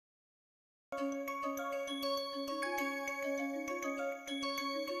Okay,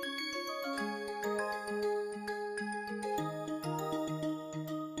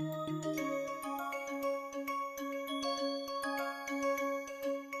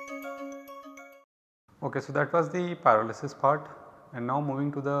 so that was the pyrolysis part, and now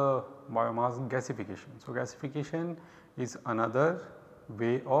moving to the biomass gasification. So, gasification is another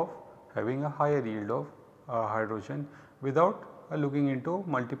way of having a higher yield of hydrogen without looking into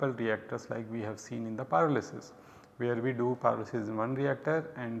multiple reactors like we have seen in the pyrolysis, where we do pyrolysis in one reactor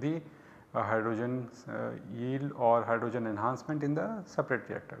and the hydrogen yield or hydrogen enhancement in the separate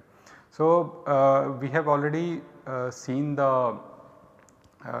reactor. So, we have already seen the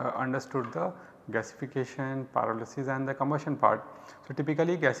understood the gasification, pyrolysis and the combustion part. So,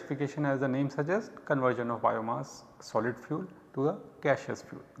 typically gasification, as the name suggests, conversion of biomass solid fuel to a gaseous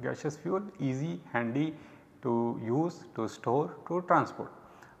fuel. Gaseous fuel easy, handy to use, to store, to transport,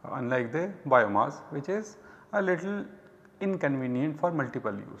 unlike the biomass which is a little inconvenient for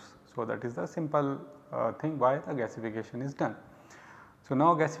multiple use. So, that is the simple thing why the gasification is done. So,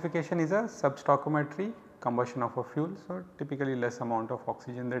 now gasification is a substoichiometry combustion of a fuel. So, typically less amount of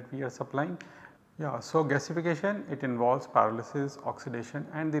oxygen that we are supplying. Yeah, so gasification, it involves pyrolysis, oxidation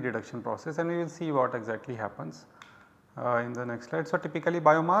and the reduction process, and we will see what exactly happens in the next slide. So, typically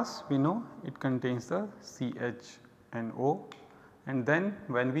biomass, we know it contains the CHNO, and then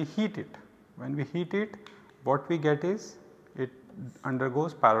when we heat it, what we get is it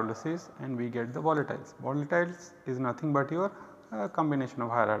undergoes pyrolysis and we get the volatiles. Volatiles is nothing but your combination of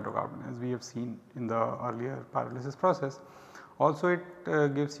higher hydrocarbon, as we have seen in the earlier pyrolysis process. Also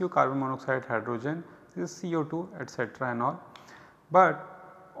it gives you carbon monoxide, hydrogen, this is CO2 etc. and all,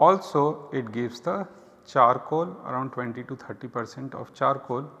 but also it gives the charcoal, around 20 to 30% of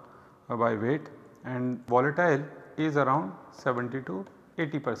charcoal by weight, and volatile is around 70 to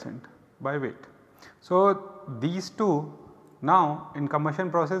 80% by weight. So, these two, now in combustion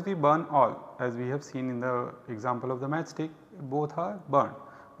process we burn all, as we have seen in the example of the matchstick, both are burned,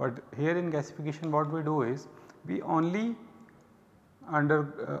 but here in gasification what we do is we only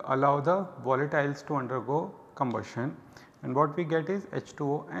allow the volatiles to undergo combustion, and what we get is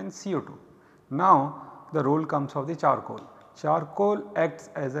H2O and CO2. Now, the role comes of the charcoal. Charcoal acts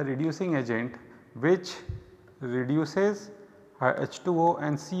as a reducing agent which reduces H2O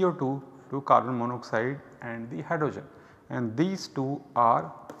and CO2 to carbon monoxide and the hydrogen, and these two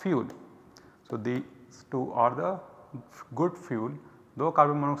are fuel. So, these two are the good fuel, though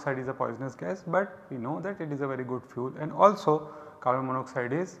carbon monoxide is a poisonous gas, but we know that it is a very good fuel, and also carbon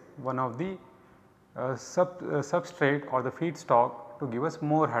monoxide is one of the substrate or the feedstock to give us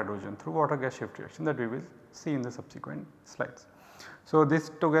more hydrogen through water gas shift reaction that we will see in the subsequent slides. So,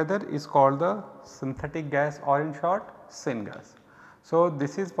 this together is called the synthetic gas, or in short syngas. So,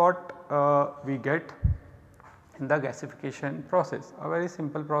 this is what we get in the gasification process, a very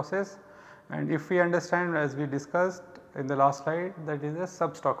simple process, and if we understand, as we discussed in the last slide, that is a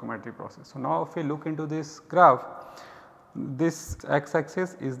substoichiometry process. So, now if we look into this graph, this x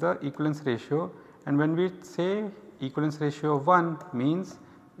axis is the equivalence ratio, and when we say equivalence ratio of 1 means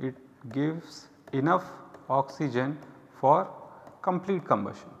it gives enough oxygen for complete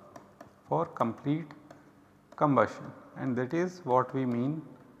combustion, and that is what we mean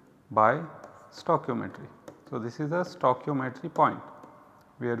by stoichiometry. So, this is the stoichiometry point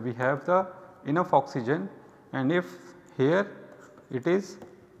where we have the enough oxygen, and if here it is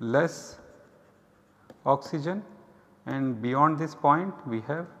less oxygen and beyond this point we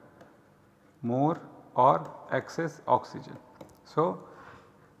have more or excess oxygen. So,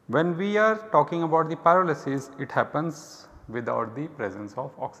 when we are talking about the pyrolysis, it happens without the presence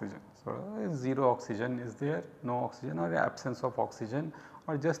of oxygen. So, 0 oxygen is there, no oxygen or absence of oxygen,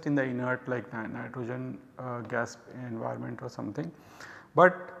 or just in the inert like nitrogen gas environment or something.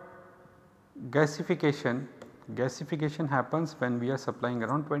 But gasification happens when we are supplying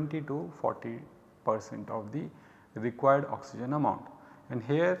around 20 to 40% of the required oxygen amount, and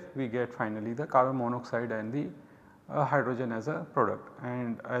here we get finally the carbon monoxide and the hydrogen as a product.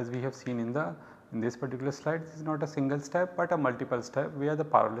 And as we have seen in this particular slide, this is not a single step but a multiple step where the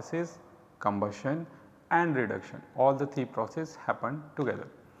pyrolysis, combustion and reduction, all the three processes happen together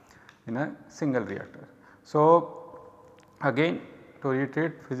in a single reactor. So, again to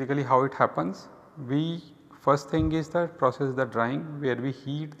reiterate physically how it happens, we first thing is the process the drying, where we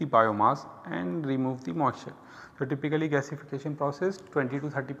heat the biomass and remove the moisture. So, typically gasification process 20 to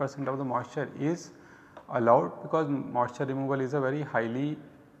 30% of the moisture is allowed, because moisture removal is a very highly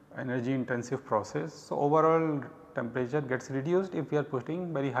energy intensive process. So, overall temperature gets reduced if we are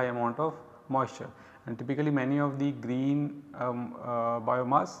putting very high amount of moisture, and typically many of the green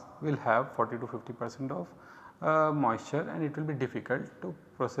biomass will have 40 to 50% of moisture, and it will be difficult to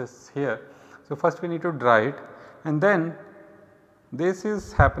process here. So, first we need to dry it, and then this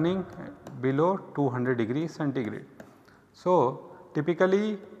is happening below 200 degrees centigrade. So,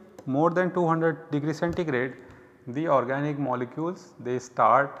 typically more than 200 degrees centigrade, the organic molecules they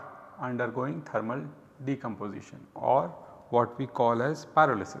start undergoing thermal decomposition or what we call as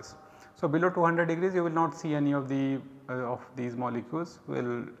pyrolysis. So, below 200 degrees you will not see any of these molecules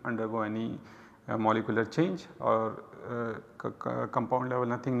will undergo any molecular change or compound level,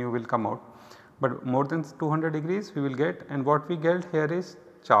 nothing new will come out. But more than 200 degrees we will get, and what we get here is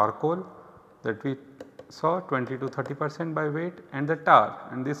charcoal that we saw 20 to 30% by weight, and the tar,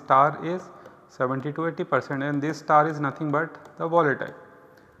 and this tar is 70 to 80%, and this tar is nothing but the volatile.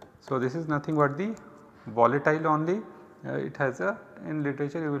 So, this is nothing but the volatile only. It has a, in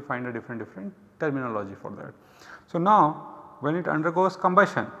literature you will find a different terminology for that. So, now when it undergoes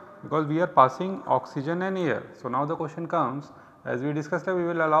combustion, because we are passing oxygen and air. So, now the question comes, as we discussed that we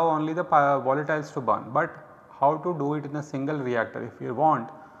will allow only the volatiles to burn, but how to do it in a single reactor if you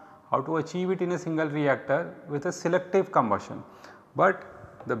want, how to achieve it in a single reactor with a selective combustion. But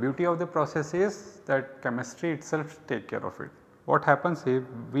the beauty of the process is that chemistry itself take care of it. What happens if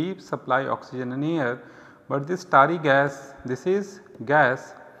we supply oxygen and air, but this tarry gas, this is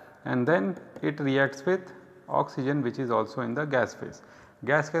gas, and then it reacts with oxygen which is also in the gas phase.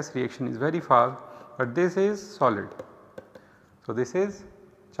 Gas-gas reaction is very fast, but this is solid. So, this is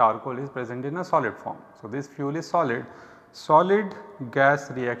charcoal is present in a solid form. So, this fuel is solid. Solid gas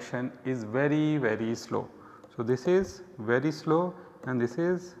reaction is very slow. So, this is very slow and this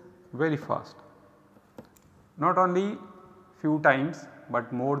is very fast. Not only few times,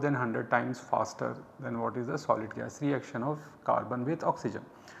 but more than 100 times faster than what is the solid gas reaction of carbon with oxygen.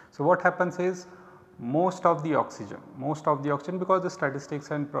 So, what happens is most of the oxygen because the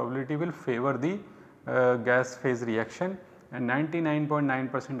statistics and probability will favor the gas phase reaction, and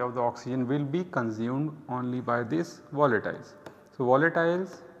 99.9% of the oxygen will be consumed only by these volatiles. So,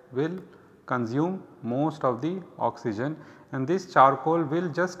 volatiles will consume most of the oxygen, and this charcoal will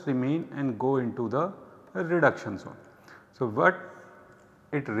just remain and go into the reduction zone. So, what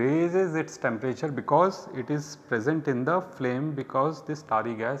it raises its temperature because it is present in the flame, because this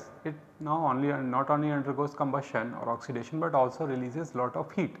tarry gas it now not only undergoes combustion or oxidation, but also releases lot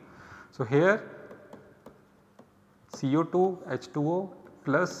of heat. So, here CO2 H2O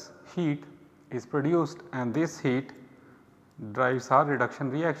plus heat is produced, and this heat drives our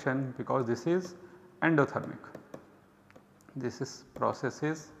reduction reaction because this is endothermic. This process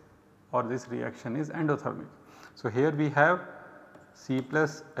is, or this reaction is endothermic. So, here we have C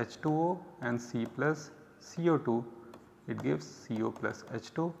plus H2O and C plus CO2, it gives CO plus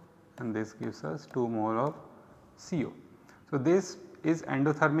H2, and this gives us 2 mole of CO. So, this is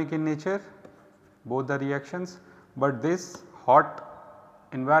endothermic in nature, both the reactions, but this hot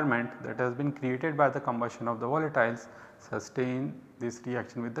environment that has been created by the combustion of the volatiles sustain this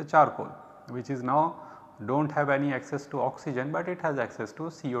reaction with the charcoal, which is now do not have any access to oxygen, but it has access to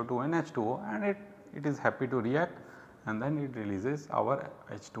CO2 and H2O, and it is happy to react, and then it releases our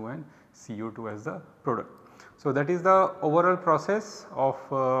H2 and CO2 as the product. So, that is the overall process of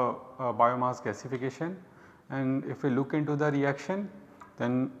biomass gasification, and if we look into the reaction,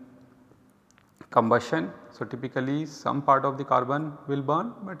 then combustion. So, typically some part of the carbon will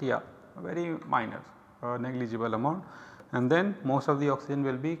burn, but yeah, very minor negligible amount, and then most of the oxygen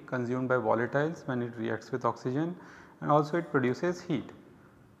will be consumed by volatiles when it reacts with oxygen, and also it produces heat.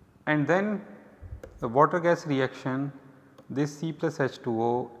 And then the water gas reaction, this C plus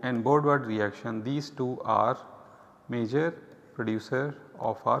H2O and Bordeaux reaction, these two are major producer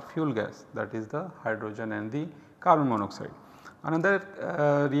of our fuel gas, that is the hydrogen and the carbon monoxide.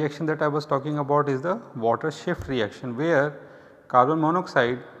 Another reaction that I was talking about is the water shift reaction, where carbon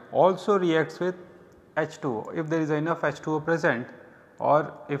monoxide also reacts with H2O. If there is enough H2O present,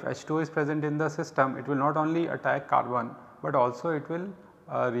 or if H2O is present in the system, it will not only attack carbon, but also it will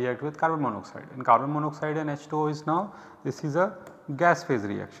react with carbon monoxide, and carbon monoxide and H2O is now, this is a gas phase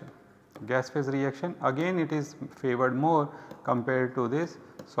reaction. Gas phase reaction, again it is favored more compared to this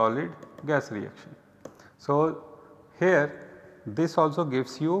solid gas reaction. So, here this also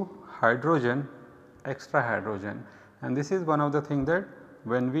gives you hydrogen, extra hydrogen, and this is one of the things that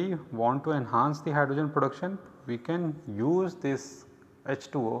when we want to enhance the hydrogen production, we can use this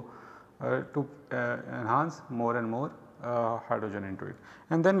H2O to enhance more and more hydrogen into it.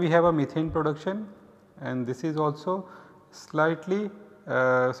 And then we have a methane production, and this is also slightly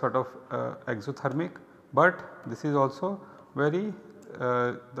sort of exothermic, but this is also very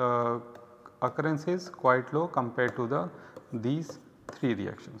the occurrence is quite low compared to these 3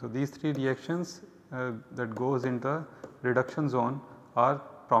 reactions. So, these 3 reactions that goes in the reduction zone are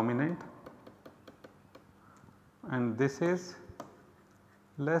prominent, and this is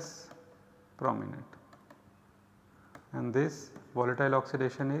less prominent, and this volatile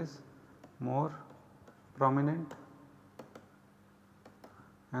oxidation is more prominent,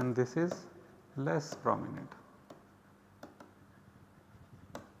 and this is less prominent.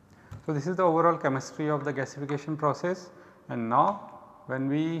 So, this is the overall chemistry of the gasification process. And now when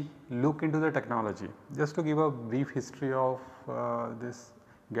we look into the technology, just to give a brief history of this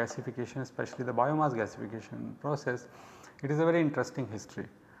gasification, especially the biomass gasification process, it is a very interesting history.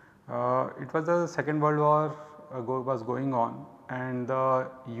 It was the Second World War was going on, and the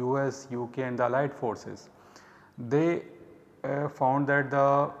US, UK and the Allied forces, they found that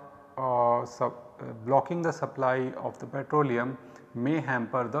the blocking the supply of the petroleum may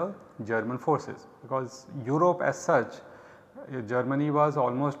hamper the German forces, because Europe as such, Germany was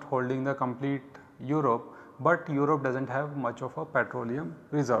almost holding the complete Europe, but Europe does not have much of a petroleum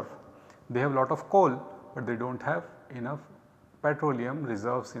reserve. They have lot of coal, but they do not have enough petroleum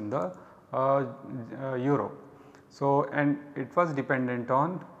reserves in the Europe. So, and it was dependent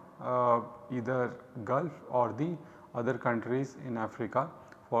on either Gulf or the other countries in Africa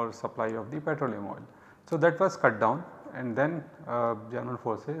for supply of the petroleum oil. So, that was cut down, and then German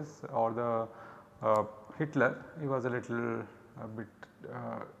forces or the Hitler, he was a bit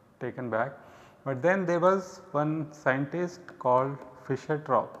taken back, but then there was one scientist called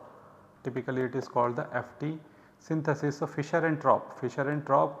Fischer-Tropsch. Typically it is called the FT synthesis. So, Fischer and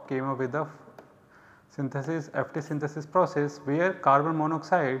Tropsch came up with the synthesis, FT synthesis process, where carbon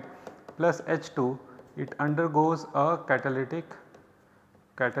monoxide plus H2, it undergoes a catalytic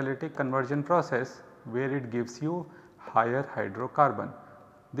conversion process where it gives you higher hydrocarbon.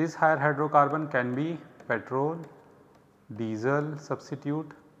 This higher hydrocarbon can be petrol, diesel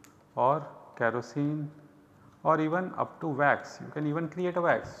substitute or kerosene, or even up to wax. You can even create a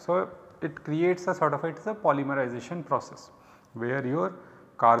wax. So, it creates a sort of, it is a polymerization process where your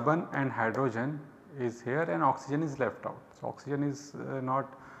carbon and hydrogen is here and oxygen is left out. So, oxygen is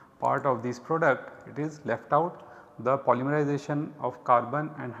not part of this product, it is left out. The polymerization of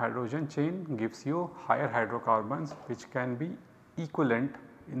carbon and hydrogen chain gives you higher hydrocarbons, which can be equivalent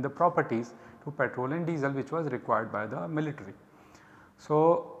in the properties to petrol and diesel, which was required by the military.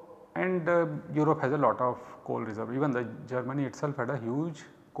 So, and Europe has a lot of coal reserve, even the Germany itself had a huge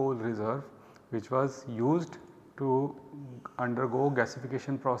coal reserve, which was used to undergo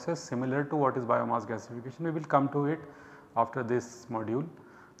gasification process similar to what is biomass gasification. We will come to it after this module,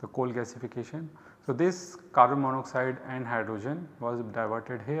 the coal gasification. So, this carbon monoxide and hydrogen was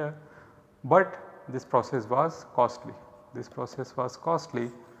diverted here, but this process was costly.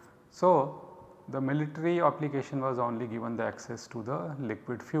 So, the military application was only given the access to the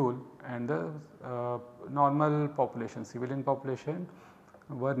liquid fuel, and the normal population, civilian population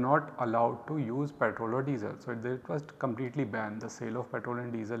were not allowed to use petrol or diesel. So, it was completely banned. The sale of petrol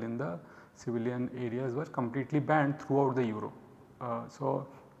and diesel in the civilian areas were completely banned throughout the Europe. So,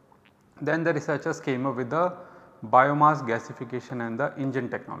 then the researchers came up with the biomass gasification and the engine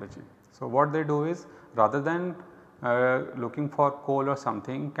technology. So, what they do is, rather than looking for coal or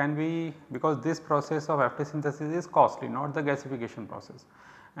something, can we, because this process of FT synthesis is costly, not the gasification process,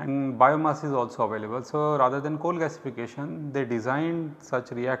 and biomass is also available. So, rather than coal gasification, they designed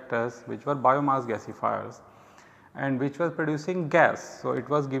such reactors which were biomass gasifiers and which was producing gas. So, it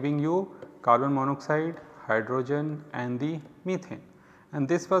was giving you carbon monoxide, hydrogen and the methane, and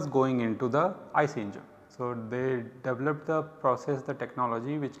this was going into the ICE engine. So, they developed the process, the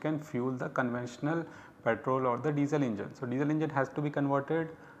technology which can fuel the conventional petrol or the diesel engine. So, diesel engine has to be converted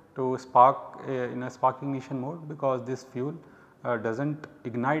to spark in a spark ignition mode, because this fuel does not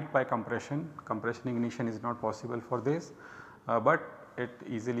ignite by compression. Compression ignition is not possible for this, but it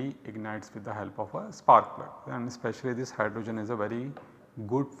easily ignites with the help of a spark plug, and especially this hydrogen is a very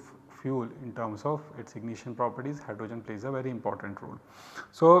good fuel in terms of its ignition properties. Hydrogen plays a very important role.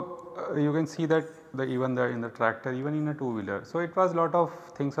 So, you can see that even in the tractor, even in a two-wheeler. So, it was lot of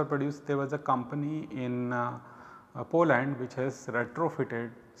things are produced. There was a company in Poland which has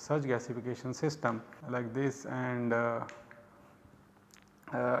retrofitted such gasification system like this, and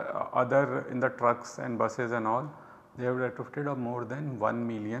other in the trucks and buses and all, they have retrofitted of more than 1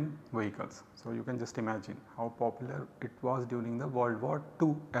 million vehicles. So, you can just imagine how popular it was during the World War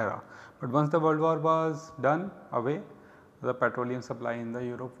II era. But once the World War was done away, the petroleum supply in the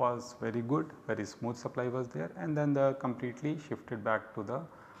Europe was very good, very smooth supply was there, and then the completely shifted back to the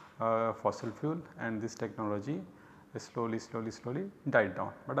fossil fuel, and this technology slowly died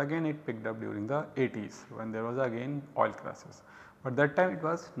down. But again it picked up during the 80s when there was again oil crisis. But that time it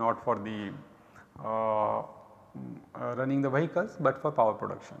was not for the running the vehicles, but for power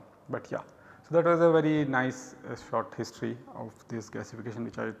production. But yeah, so that was a very nice short history of this gasification,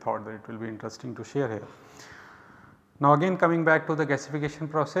 which I thought that it will be interesting to share here. Now again coming back to the gasification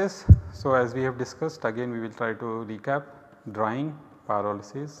process. So as we have discussed, again we will try to recap: drying,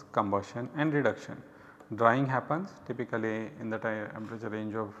 pyrolysis, combustion and reduction. Drying happens typically in the temperature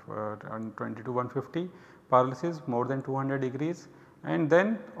range of 20 to 150, pyrolysis more than 200 degrees, and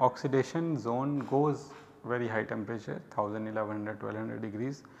then oxidation zone goes very high temperature 1000, 1100, 1200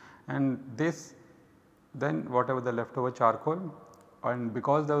 degrees, and this then whatever the leftover charcoal, and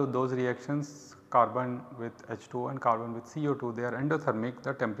because those reactions carbon with H2O and carbon with CO2, they are endothermic,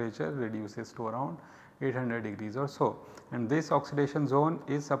 the temperature reduces to around 800 degrees or so, and this oxidation zone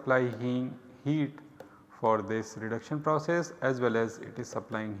is supplying heat for this reduction process, as well as it is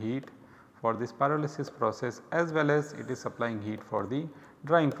supplying heat for this pyrolysis process, as well as it is supplying heat for the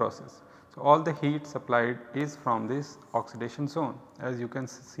drying process. So, all the heat supplied is from this oxidation zone. As you can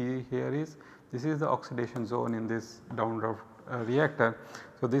see here is, this is the oxidation zone in this downdraft reactor.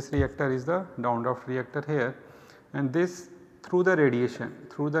 So, this reactor is the downdraft reactor here, and this through the radiation,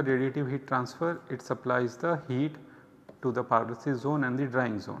 through the radiative heat transfer, it supplies the heat to the pyrolysis zone and the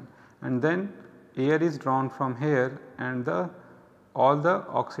drying zone, and then air is drawn from here, and all the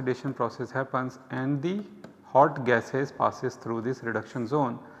oxidation process happens, and the hot gases passes through this reduction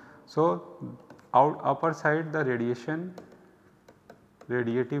zone. So, upper side the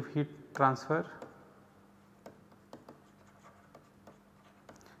radiative heat transfer,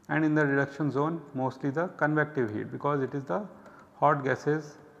 and in the reduction zone mostly the convective heat, because it is the hot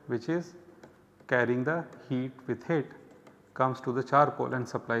gases which is carrying the heat with it, comes to the charcoal and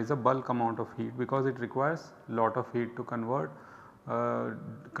supplies a bulk amount of heat, because it requires lot of heat to convert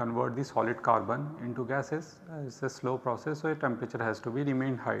the solid carbon into gases. It is a slow process, so a temperature has to be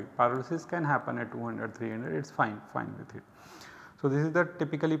remained high. Pyrolysis can happen at 200, 300, it is fine with it. So, this is the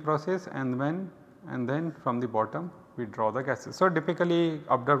typically process, and then from the bottom we draw the gases. So, typically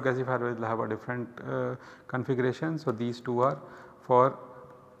updraft gasifier will have a different configuration. So, these two are for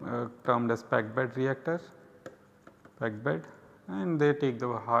termed as packed bed reactor, packed bed, and they take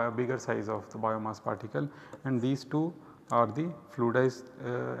the bigger size of the biomass particle, and these two are the fluidized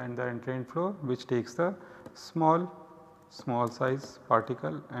and the entrained flow, which takes the small size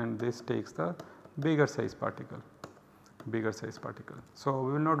particle, and this takes the bigger size particle. So,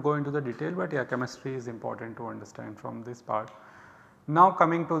 we will not go into the detail, but yeah, chemistry is important to understand from this part. Now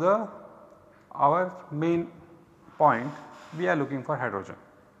coming to our main point, we are looking for hydrogen.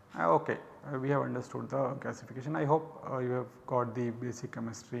 Okay, we have understood the gasification. I hope you have got the basic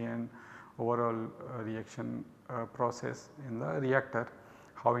chemistry and overall reaction process in the reactor,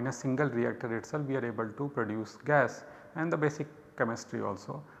 how in a single reactor itself we are able to produce gas, and the basic chemistry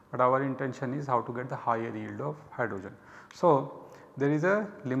also, but our intention is how to get the higher yield of hydrogen. So, there is a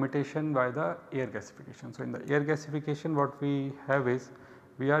limitation by the air gasification. So, in the air gasification what we have is,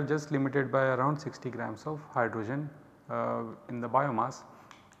 we are just limited by around 60 grams of hydrogen in the biomass.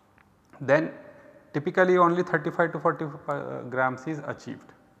 Then typically only 35 to 40 grams is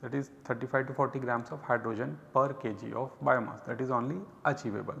achieved, that is 35 to 40 grams of hydrogen per kg of biomass, that is only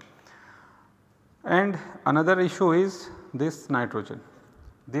achievable. And another issue is this nitrogen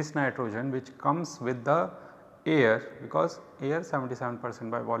which comes with the air, because air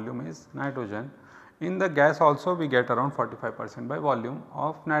 77% by volume is nitrogen. In the gas also we get around 45% by volume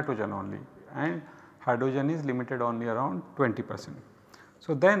of nitrogen only, and hydrogen is limited only around 20%.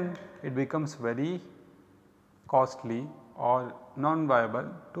 So, then it becomes very costly or non-viable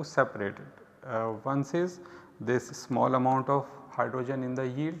to separate it. Once is this small amount of hydrogen in the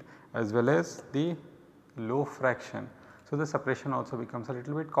yield, as well as the low fraction. So, the separation also becomes a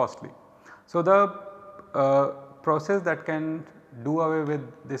little bit costly. So, the process that can do away with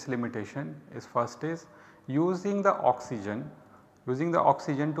this limitation is, first is using the oxygen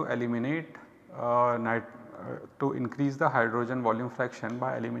to eliminate to increase the hydrogen volume fraction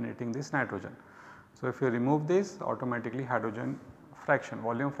by eliminating this nitrogen. So, if you remove this, automatically hydrogen fraction,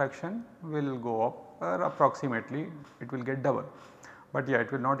 volume fraction will go up, or approximately it will get double, but yeah,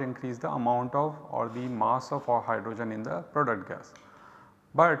 it will not increase the amount of or the mass of our hydrogen in the product gas,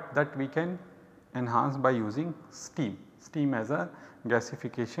 but that we can enhance by using steam as a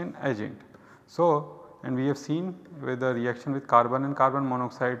gasification agent. So, and we have seen with the reaction with carbon and carbon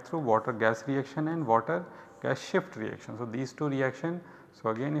monoxide through water gas reaction and water gas shift reaction. So, these two reaction. So,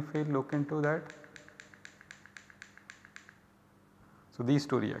 again if we look into that, so these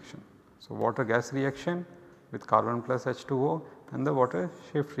two reaction. So, water gas reaction with carbon plus H2O, and the water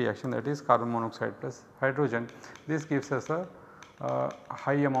shift reaction, that is carbon monoxide plus hydrogen. This gives us a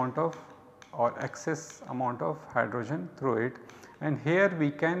high amount of or excess amount of hydrogen through it, and here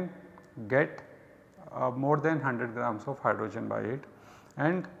we can get more than 100 grams of hydrogen by it.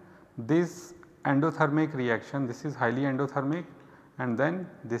 And this endothermic reaction, this is highly endothermic, and then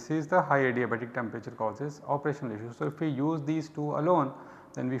this is the high adiabatic temperature causes operational issues. So, if we use these two alone,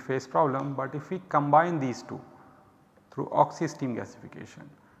 then we face problem, but if we combine these two through oxy-steam gasification,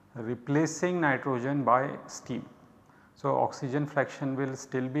 replacing nitrogen by steam, so oxygen fraction will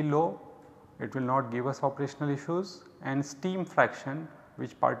still be low, it will not give us operational issues, and steam fraction,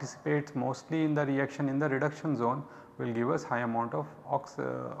 which participates mostly in the reaction in the reduction zone, will give us high amount of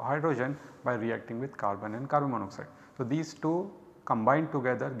hydrogen by reacting with carbon and carbon monoxide. So, these two combined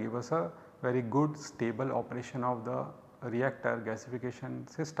together give us a very good stable operation of the reactor gasification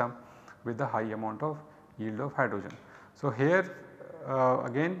system with the high amount of yield of hydrogen. So, here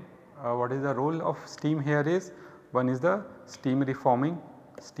again what is the role of steam here is, one is the steam reforming,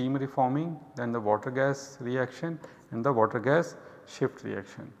 then the water gas reaction and the water gas shift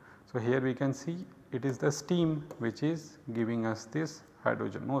reaction. So, here we can see it is the steam which is giving us this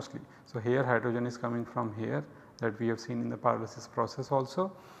hydrogen mostly. So, here hydrogen is coming from here, that we have seen in the pyrolysis process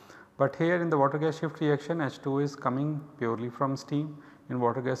also, but here in the water gas shift reaction H2O is coming purely from steam. In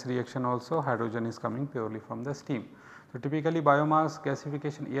water gas reaction also hydrogen is coming purely from the steam. So, typically biomass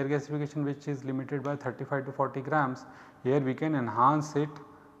gasification, air gasification, which is limited by 35 to 40 grams, here we can enhance it.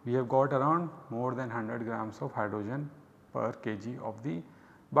 We have got around more than 100 grams of hydrogen per kg of the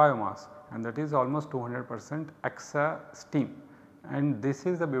biomass, and that is almost 200% exa steam. And this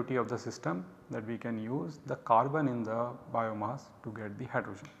is the beauty of the system, that we can use the carbon in the biomass to get the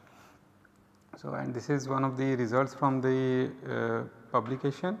hydrogen. So, and this is one of the results from the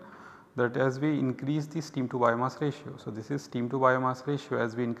publication, that as we increase the steam to biomass ratio. So, this is steam to biomass ratio,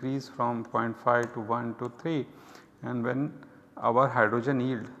 as we increase from 0.5 to 1 to 3, and when our hydrogen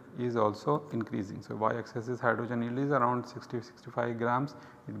yield is also increasing. So, y axis is hydrogen yield is around 60-65 grams,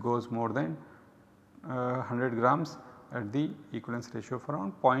 it goes more than 100 grams at the equivalence ratio of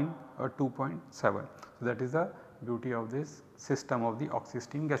around 2.7. So, that is the beauty of this system of the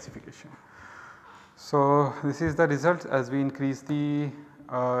oxy-steam gasification. So, this is the result, as we increase the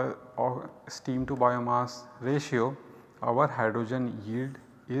steam to biomass ratio, our hydrogen yield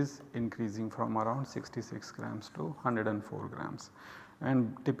is increasing from around 66 grams to 104 grams.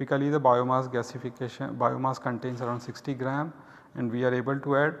 And typically the biomass gasification, biomass contains around 60 gram, and we are able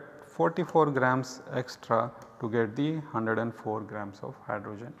to add 44 grams extra to get the 104 grams of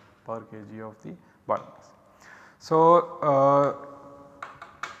hydrogen per kg of the biomass. So,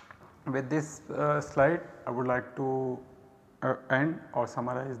 with this slide I would like to end or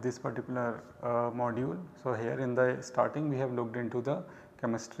summarize this particular module. So, here in the starting we have looked into the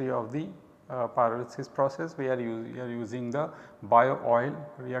chemistry of the pyrolysis process. We are using the bio oil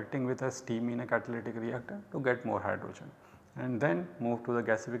reacting with a steam in a catalytic reactor to get more hydrogen, and then move to the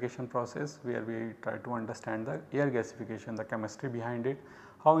gasification process, where we try to understand the air gasification, the chemistry behind it,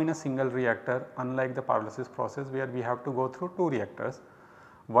 how in a single reactor, unlike the pyrolysis process where we have to go through two reactors,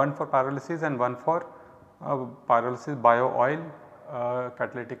 one for pyrolysis and one for pyrolysis bio oil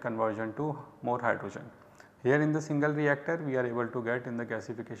catalytic conversion to more hydrogen. Here in the single reactor we are able to get in the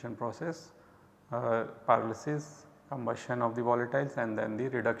gasification process pyrolysis, combustion of the volatiles, and then the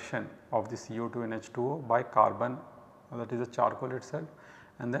reduction of the CO2 and H2O by carbon, that is the charcoal itself,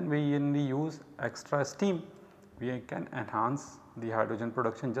 and then when we use extra steam we can enhance the hydrogen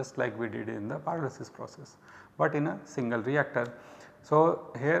production just like we did in the pyrolysis process, but in a single reactor.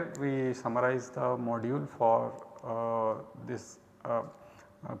 So, here we summarize the module for this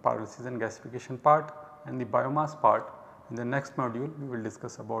pyrolysis and gasification part and the biomass part. In the next module we will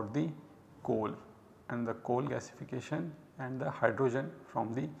discuss about the coal and the coal gasification and the hydrogen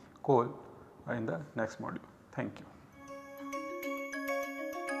from the coal in the next module. Thank you.